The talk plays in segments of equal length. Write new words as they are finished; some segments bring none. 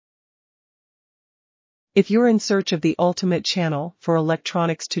If you're in search of the ultimate channel for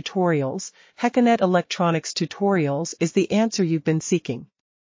electronics tutorials, HECANET Electronics Tutorials is the answer you've been seeking.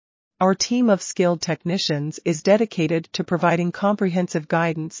 Our team of skilled technicians is dedicated to providing comprehensive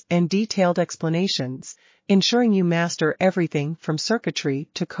guidance and detailed explanations, ensuring you master everything from circuitry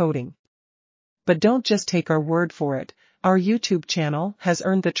to coding. But don't just take our word for it. Our YouTube channel has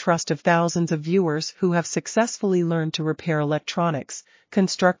earned the trust of thousands of viewers who have successfully learned to repair electronics,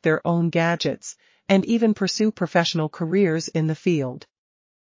 construct their own gadgets, and even pursue professional careers in the field.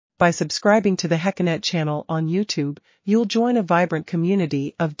 By subscribing to the HECANET channel on YouTube, you'll join a vibrant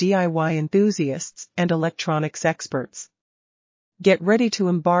community of DIY enthusiasts and electronics experts. Get ready to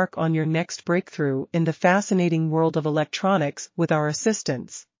embark on your next breakthrough in the fascinating world of electronics with our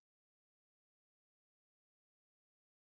assistance.